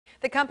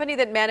The company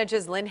that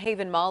manages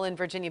Lynnhaven Mall in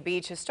Virginia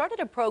Beach has started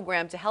a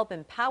program to help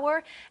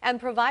empower and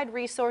provide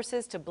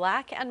resources to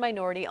Black and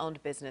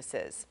minority-owned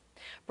businesses.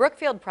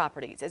 Brookfield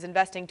Properties is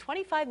investing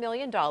 $25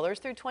 million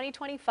through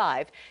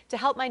 2025 to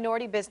help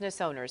minority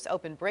business owners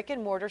open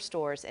brick-and-mortar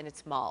stores in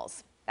its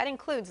malls. That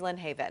includes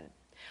Lynnhaven.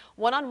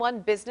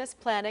 One-on-one business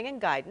planning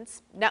and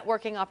guidance,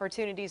 networking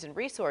opportunities and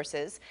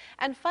resources,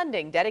 and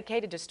funding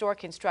dedicated to store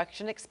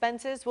construction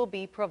expenses will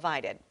be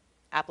provided.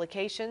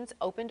 Applications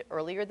opened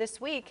earlier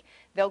this week.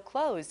 They'll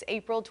close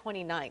April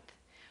 29th.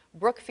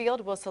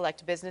 Brookfield will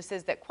select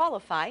businesses that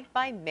qualify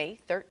by May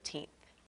 13th.